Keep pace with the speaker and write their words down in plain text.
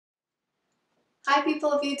Hi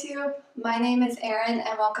people of YouTube, my name is Erin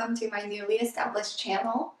and welcome to my newly established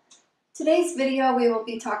channel. Today's video we will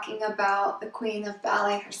be talking about the queen of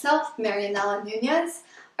ballet herself, Marianela Nuñez.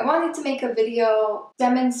 I wanted to make a video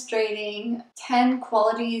demonstrating 10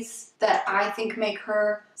 qualities that I think make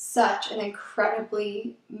her such an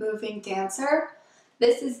incredibly moving dancer.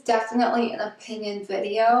 This is definitely an opinion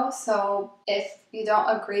video, so if you don't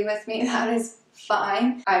agree with me, that is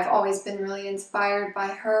fine. I've always been really inspired by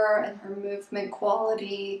her and her movement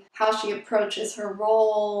quality, how she approaches her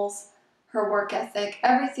roles, her work ethic,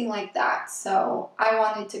 everything like that. So I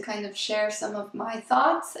wanted to kind of share some of my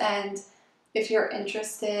thoughts, and if you're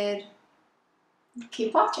interested,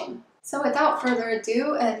 keep watching. So without further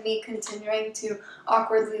ado and me continuing to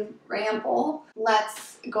awkwardly ramble,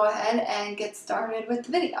 let's go ahead and get started with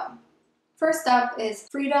the video. First up is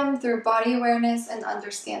freedom through body awareness and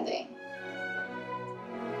understanding.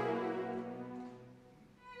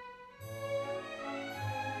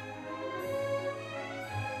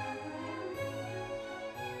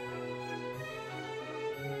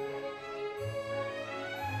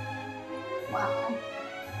 Wow.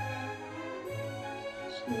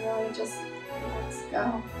 She really just lets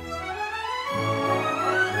go.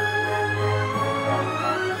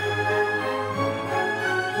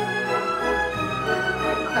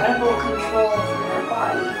 Incredible control over her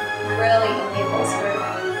body really enables her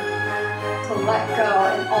to let go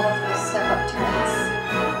in all of those step-up turns.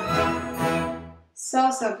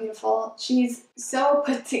 So beautiful. She's so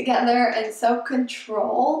put together and so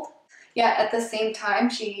controlled, yet at the same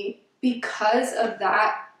time, because of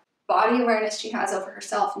that body awareness she has over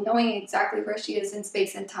herself, knowing exactly where she is in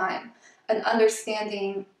space and time, an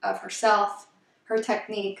understanding of herself, her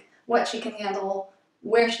technique, what she can handle,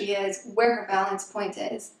 where she is, where her balance point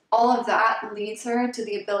is, all of that leads her to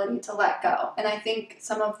the ability to let go. And I think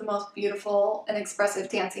some of the most beautiful and expressive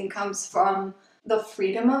dancing comes from the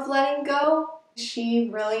freedom of letting go. She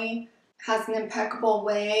really has an impeccable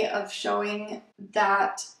way of showing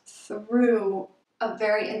that through a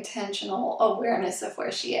very intentional awareness of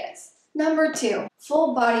where she is. Number 2,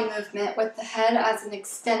 full body movement with the head as an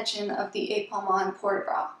extension of the épaulement and port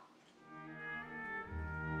de bras.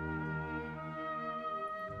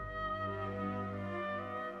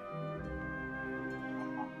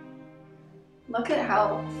 Look at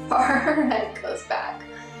how far her head goes back.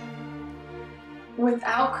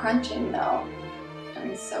 Without crunching though. I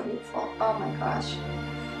mean, so beautiful. Oh my gosh.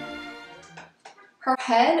 Her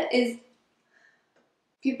head is...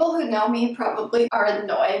 People who know me probably are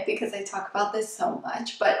annoyed because I talk about this so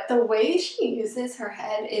much, but the way she uses her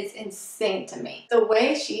head is insane to me. The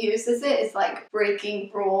way she uses it is like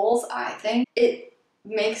breaking rules, I think. It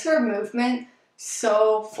makes her movement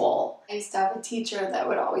so full. I used to have a teacher that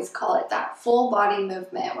would always call it that full body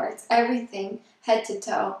movement where it's everything head to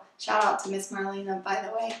toe. Shout out to Miss Marlena, by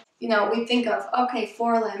the way. You know, we think of, okay,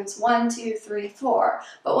 4 limbs, 1, 2, 3, 4.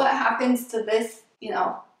 But what happens to this,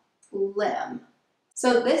 limb?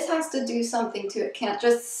 So this has to do something to it. It can't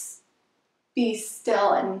just be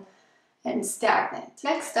still and stagnant.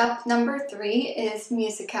 Next up, number 3 is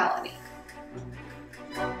musicality.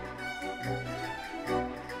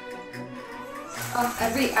 Oh,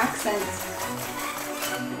 every accent.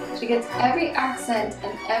 She gets every accent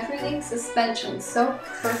and every suspension so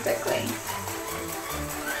perfectly.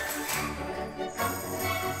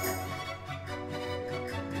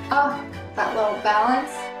 Oh, that little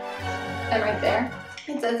balance. And right there.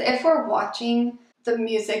 It's as if we're watching the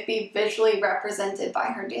music be visually represented by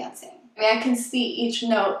her dancing. I mean, I can see each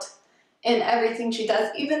note in everything she does,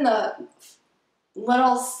 even the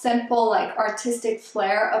little simple, like, artistic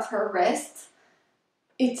flair of her wrists.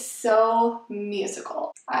 It's so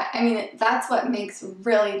musical. I mean, that's what makes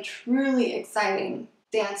really, truly exciting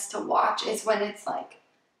dance to watch, is when it's like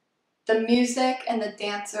the music and the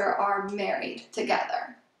dancer are married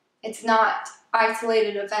together. It's not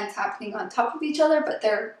isolated events happening on top of each other, but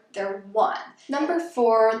they're one. Number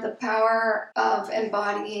 4, the power of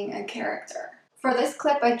embodying a character. For this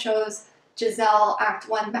clip, I chose Giselle Act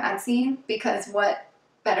 1 Mad Scene, because what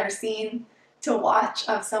better scene to watch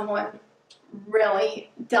of someone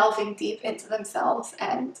really delving deep into themselves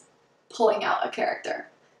and pulling out a character.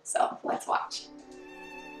 So let's watch.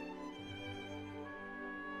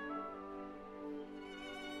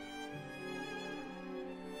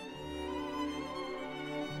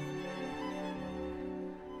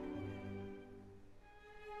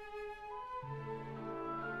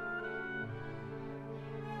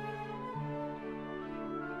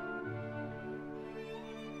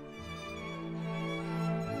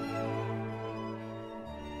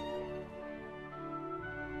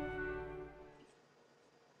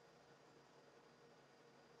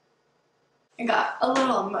 I got a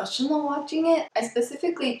little emotional watching it. I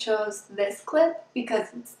specifically chose this clip because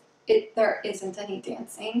there isn't any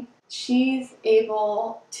dancing. She's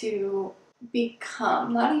able to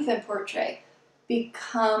become, not even portray,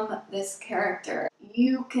 become this character.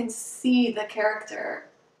 You can see the character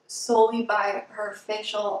solely by her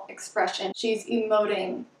facial expression. She's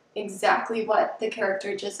emoting exactly what the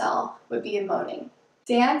character Giselle would be emoting.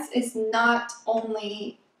 Dance is not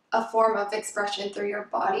only a form of expression through your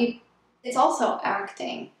body, it's also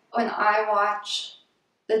acting. When I watch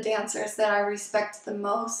the dancers that I respect the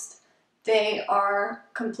most, they are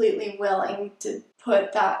completely willing to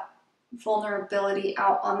put that vulnerability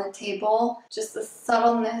out on the table. Just the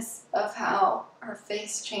subtleness of how her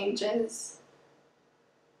face changes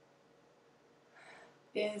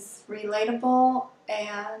is relatable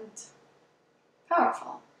and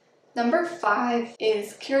powerful. Number 5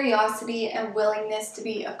 is curiosity and willingness to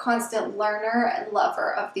be a constant learner and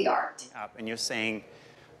lover of the art. And you're saying,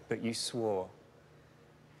 but you swore.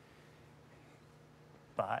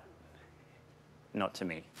 But not to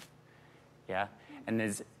me. Yeah? And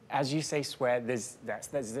there's, as you say swear, there's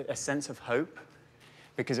a sense of hope,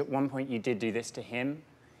 because at one point you did do this to him,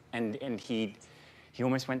 and he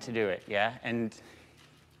almost went to do it, yeah? And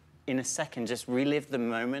in a second, just relive the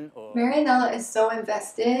moment. Or... Marianela is so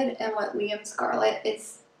invested in what Liam Scarlett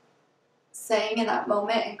is saying in that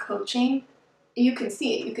moment and coaching. You can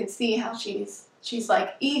see it. You can see how she's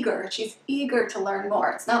like eager. She's eager to learn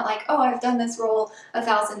more. It's not like, oh, I've done this role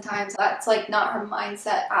 1,000 times. That's like not her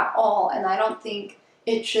mindset at all. And I don't think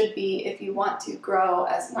it should be if you want to grow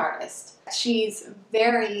as an artist. She's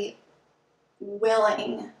very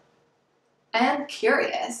willing and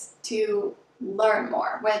curious to learn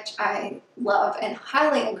more, which I love and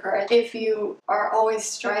highly encourage. If you are always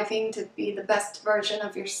striving to be the best version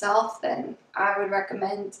of yourself, then I would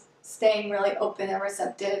recommend staying really open and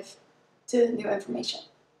receptive to new information.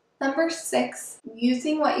 Number 6,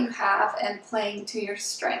 using what you have and playing to your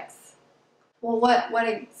strengths. Well, what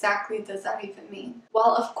exactly does that even mean?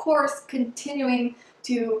 Well, of course, continuing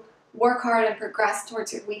to work hard and progress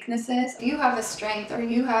towards your weaknesses. If you have a strength or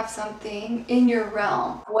you have something in your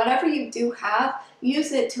realm, whatever you do have,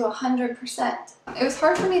 use it to 100%. It was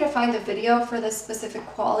hard for me to find a video for this specific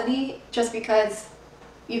quality, just because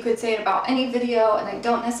you could say it about any video and I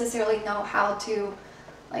don't necessarily know how to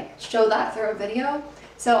like show that through a video.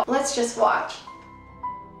 So let's just watch.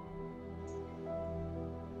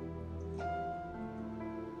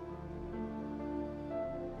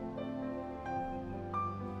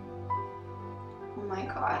 Oh my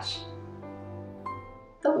gosh.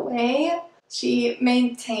 The way she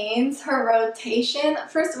maintains her rotation.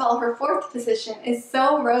 First of all, her 4th position is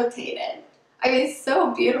so rotated. I mean, it's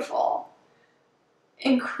so beautiful.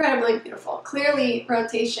 Incredibly beautiful. Clearly,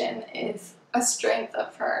 rotation is a strength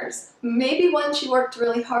of hers. Maybe one she worked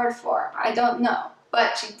really hard for. I don't know.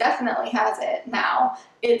 But she definitely has it now.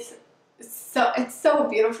 It's so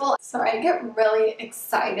beautiful. So I get really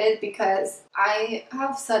excited because I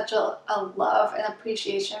have such a love and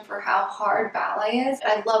appreciation for how hard ballet is.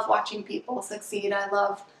 I love watching people succeed. I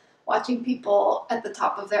love watching people at the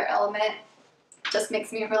top of their element. Just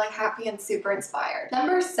makes me really happy and super inspired.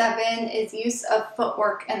 Number 7 is use of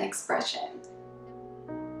footwork and expression.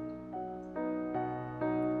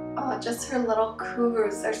 Oh, just her little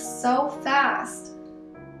coups. They're so fast.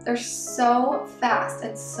 They're so fast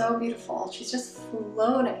and so beautiful. She's just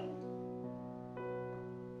floating.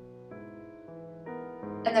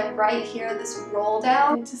 And then right here, this roll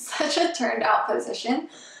down into such a turned out position.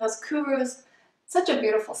 Those coups, such a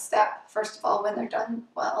beautiful step, first of all, when they're done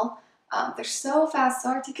well. They're so fast, so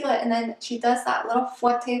articulate, and then she does that little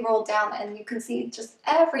fouette roll down, and you can see just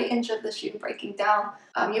every inch of the shoe breaking down.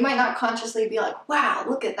 You might not consciously be like, wow,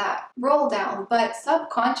 look at that roll down, but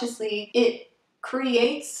subconsciously it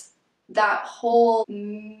creates that whole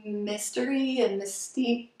mystery and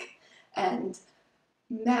mystique and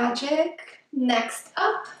magic. Next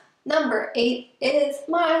up, number 8 is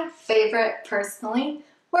my favorite personally,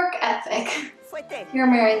 work ethic. Here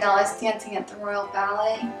Marianela is dancing at the Royal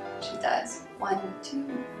Ballet. She does 1, 2,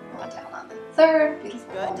 roll down on the 3rd,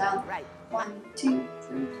 beautiful roll down. 1, 2,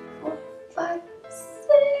 3, 4, 5,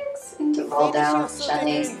 6, into roll down,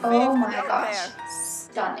 stunning. Oh my gosh,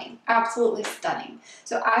 stunning, absolutely stunning.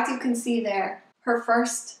 So as you can see there, her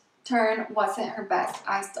first turn wasn't her best.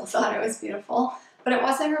 I still thought it was beautiful, but it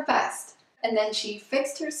wasn't her best. And then she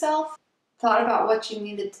fixed herself, thought about what she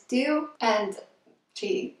needed to do, and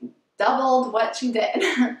she doubled what she did.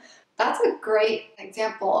 That's a great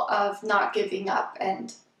example of not giving up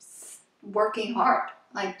and working hard.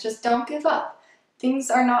 Like, just don't give up. Things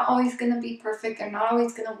are not always going to be perfect. They're not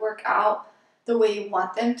always going to work out the way you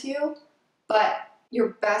want them to, but your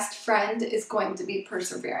best friend is going to be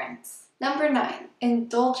perseverance. Number 9,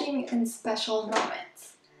 indulging in special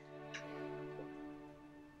moments.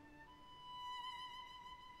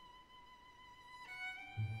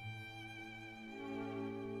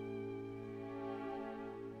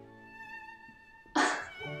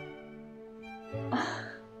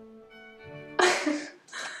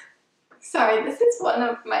 Sorry, this is one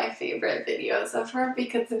of my favorite videos of her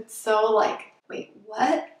because it's so like, wait,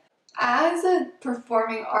 what? As a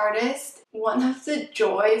performing artist, one of the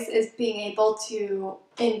joys is being able to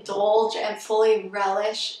indulge and fully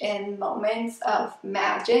relish in moments of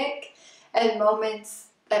magic and moments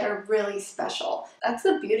that are really special. That's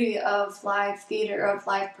the beauty of live theater, of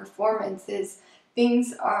live performance, is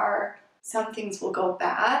some things will go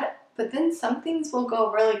bad, but then some things will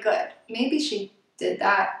go really good. Maybe she did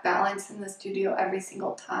that balance in the studio every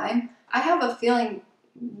single time. I have a feeling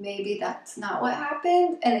maybe that's not what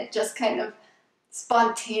happened, and it just kind of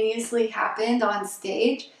spontaneously happened on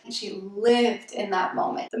stage, and she lived in that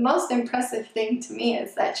moment. The most impressive thing to me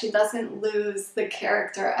is that she doesn't lose the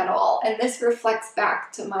character at all, and this reflects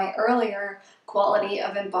back to my earlier quality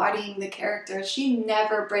of embodying the character. She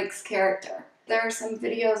never breaks character. There are some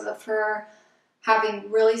videos of her having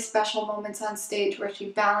really special moments on stage where she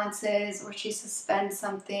balances or she suspends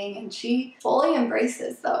something, and she fully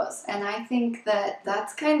embraces those. And I think that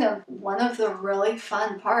that's kind of one of the really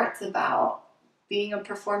fun parts about being a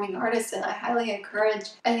performing artist, and I highly encourage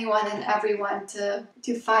anyone and everyone to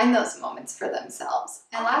find those moments for themselves.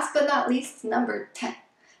 And last but not least, number 10,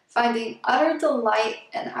 finding utter delight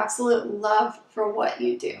and absolute love for what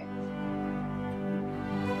you do.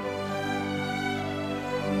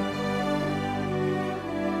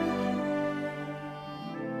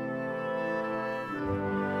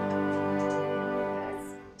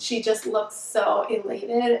 She just looks so elated,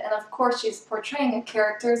 and of course she's portraying a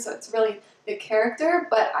character, so it's really the character,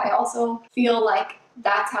 but I also feel like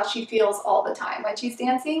that's how she feels all the time when she's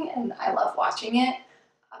dancing, and I love watching it.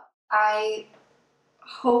 I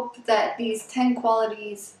hope that these 10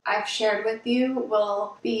 qualities I've shared with you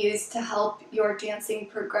will be used to help your dancing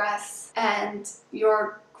progress and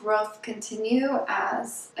your growth continue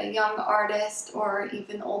as a young artist or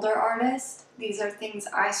even older artist. These are things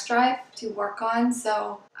I strive to work on,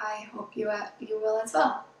 so I hope you will as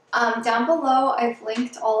well. Down below, I've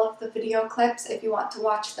linked all of the video clips if you want to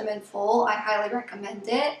watch them in full. I highly recommend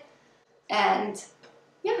it. And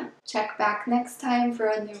yeah, check back next time for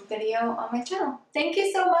a new video on my channel. Thank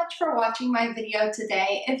you so much for watching my video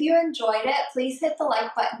today. If you enjoyed it, please hit the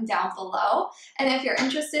like button down below. And if you're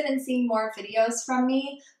interested in seeing more videos from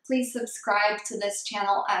me, please subscribe to this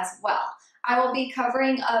channel as well. I will be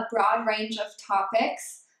covering a broad range of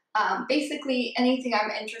topics, basically anything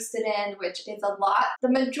I'm interested in, which is a lot. The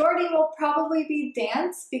majority will probably be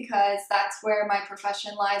dance because that's where my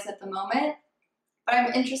profession lies at the moment. But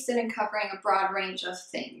I'm interested in covering a broad range of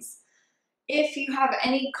things. If you have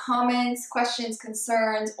any comments, questions,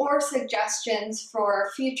 concerns, or suggestions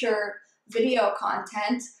for future video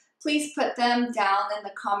content, please put them down in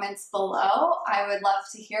the comments below. I would love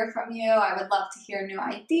to hear from you. I would love to hear new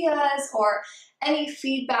ideas, or any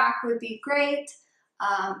feedback would be great.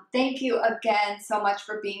 Thank you again so much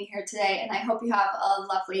for being here today, and I hope you have a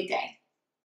lovely day.